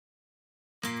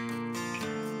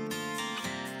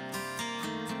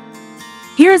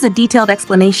Here is a detailed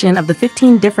explanation of the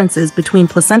 15 differences between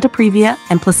placenta previa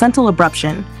and placental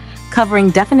abruption,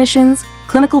 covering definitions,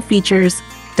 clinical features,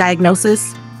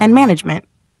 diagnosis, and management.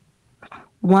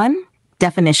 1.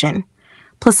 Definition.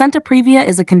 Placenta previa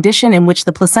is a condition in which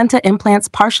the placenta implants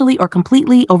partially or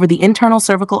completely over the internal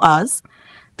cervical os,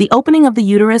 the opening of the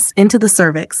uterus into the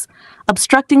cervix,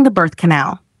 obstructing the birth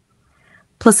canal.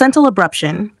 Placental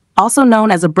abruption, also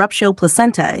known as abruptio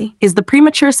placentae, is the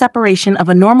premature separation of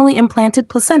a normally implanted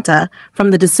placenta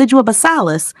from the decidua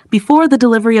basalis before the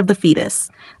delivery of the fetus,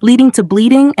 leading to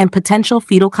bleeding and potential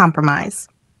fetal compromise.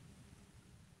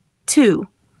 2.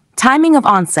 Timing of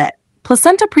onset.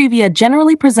 Placenta previa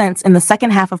generally presents in the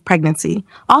second half of pregnancy,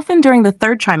 often during the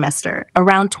third trimester,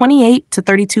 around 28 to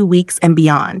 32 weeks and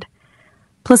beyond.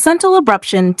 Placental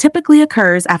abruption typically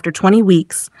occurs after 20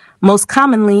 weeks, most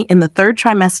commonly in the third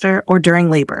trimester or during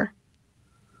labor.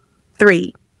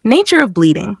 3. Nature of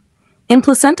bleeding. In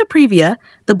placenta previa,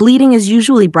 the bleeding is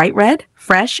usually bright red,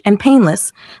 fresh, and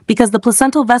painless because the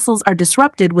placental vessels are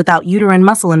disrupted without uterine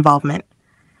muscle involvement.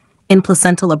 In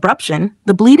placental abruption,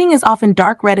 the bleeding is often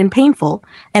dark red and painful,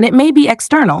 and it may be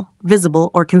external,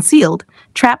 visible, or concealed,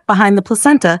 trapped behind the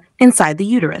placenta inside the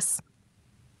uterus.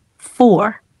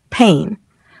 4. Pain.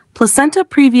 Placenta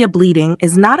previa bleeding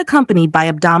is not accompanied by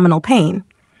abdominal pain.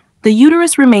 The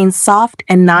uterus remains soft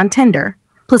and non-tender.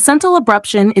 Placental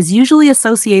abruption is usually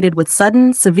associated with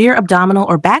sudden, severe abdominal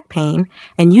or back pain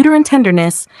and uterine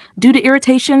tenderness due to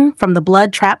irritation from the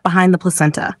blood trapped behind the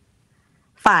placenta.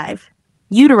 5.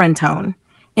 Uterine tone.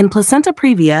 In placenta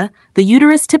previa, the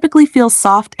uterus typically feels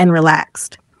soft and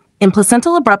relaxed. In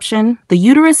placental abruption, the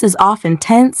uterus is often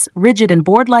tense, rigid, and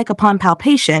board-like upon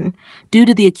palpation due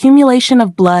to the accumulation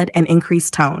of blood and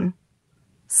increased tone.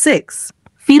 6.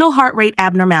 Fetal heart rate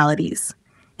abnormalities.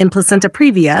 In placenta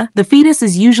previa, the fetus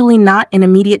is usually not in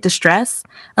immediate distress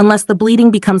unless the bleeding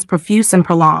becomes profuse and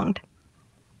prolonged.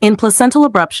 In placental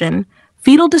abruption,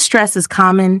 fetal distress is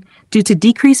common due to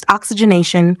decreased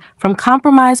oxygenation from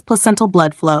compromised placental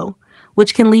blood flow,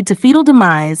 which can lead to fetal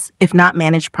demise if not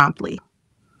managed promptly.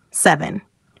 7.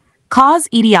 Cause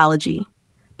etiology.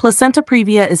 Placenta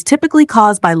previa is typically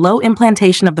caused by low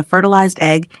implantation of the fertilized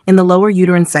egg in the lower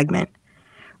uterine segment.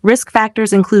 Risk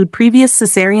factors include previous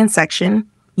cesarean section,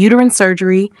 uterine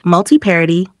surgery,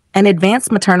 multiparity, and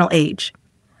advanced maternal age.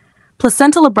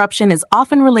 Placental abruption is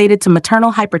often related to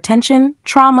maternal hypertension,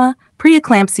 trauma,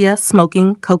 preeclampsia,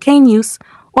 smoking, cocaine use,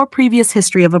 or previous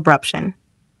history of abruption.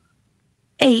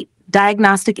 8.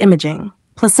 Diagnostic imaging.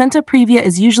 Placenta previa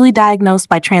is usually diagnosed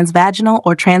by transvaginal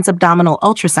or transabdominal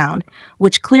ultrasound,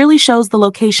 which clearly shows the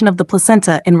location of the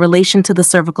placenta in relation to the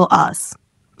cervical os.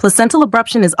 Placental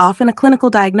abruption is often a clinical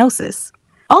diagnosis.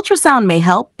 Ultrasound may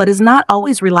help, but is not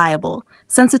always reliable.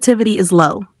 Sensitivity is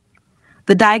low.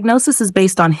 The diagnosis is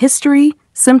based on history,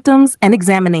 symptoms, and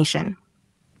examination.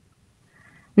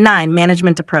 9.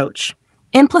 Management approach.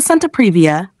 In placenta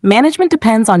previa, management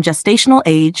depends on gestational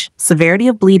age, severity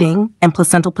of bleeding, and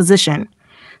placental position.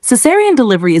 Cesarean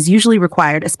delivery is usually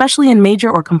required, especially in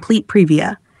major or complete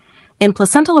previa. In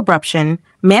placental abruption,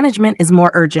 management is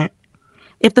more urgent.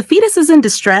 If the fetus is in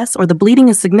distress or the bleeding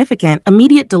is significant,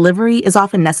 immediate delivery is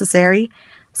often necessary,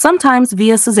 sometimes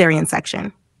via cesarean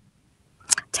section.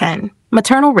 10.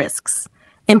 Maternal risks.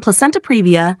 In placenta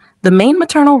previa, the main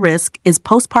maternal risk is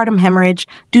postpartum hemorrhage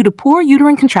due to poor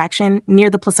uterine contraction near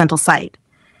the placental site.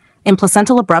 In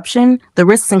placental abruption, the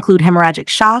risks include hemorrhagic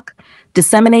shock,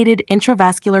 disseminated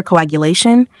intravascular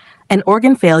coagulation, and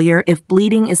organ failure if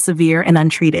bleeding is severe and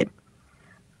untreated.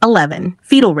 11.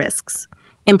 Fetal risks.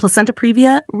 In placenta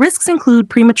previa, risks include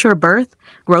premature birth,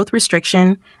 growth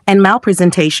restriction, and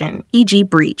malpresentation, e.g.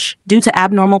 breech, due to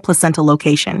abnormal placental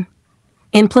location.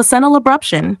 In placental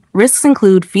abruption, risks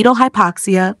include fetal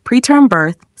hypoxia, preterm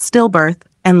birth, stillbirth,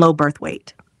 and low birth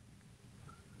weight.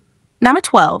 Number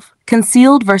 12.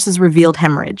 Concealed versus revealed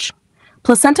hemorrhage.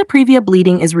 Placenta previa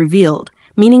bleeding is revealed,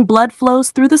 meaning blood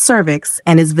flows through the cervix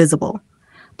and is visible.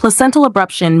 Placental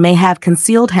abruption may have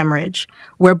concealed hemorrhage,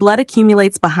 where blood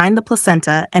accumulates behind the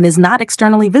placenta and is not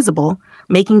externally visible,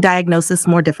 making diagnosis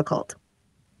more difficult.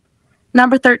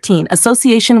 Number 13.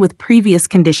 Association with previous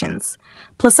conditions.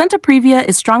 Placenta previa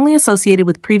is strongly associated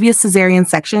with previous cesarean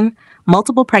section,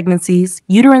 multiple pregnancies,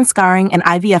 uterine scarring, and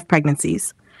IVF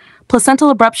pregnancies.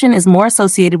 Placental abruption is more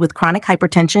associated with chronic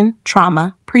hypertension,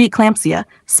 trauma, preeclampsia,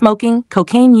 smoking,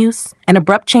 cocaine use, and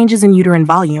abrupt changes in uterine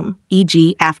volume,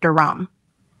 e.g. after ROM.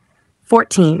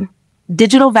 14.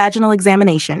 Digital vaginal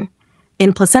examination.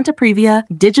 In placenta previa,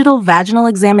 digital vaginal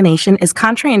examination is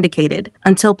contraindicated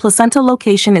until placenta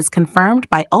location is confirmed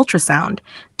by ultrasound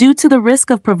due to the risk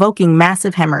of provoking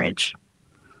massive hemorrhage.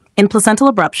 In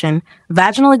placental abruption,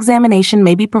 vaginal examination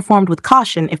may be performed with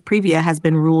caution if previa has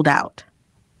been ruled out.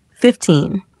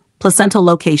 15. Placental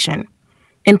location.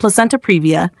 In placenta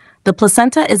previa, the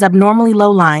placenta is abnormally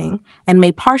low-lying and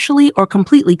may partially or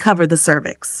completely cover the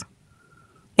cervix.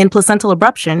 In placental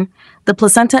abruption, the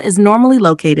placenta is normally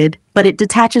located, but it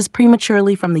detaches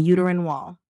prematurely from the uterine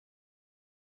wall.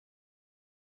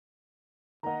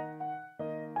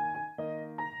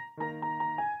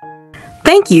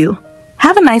 Thank you.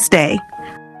 Have a nice day.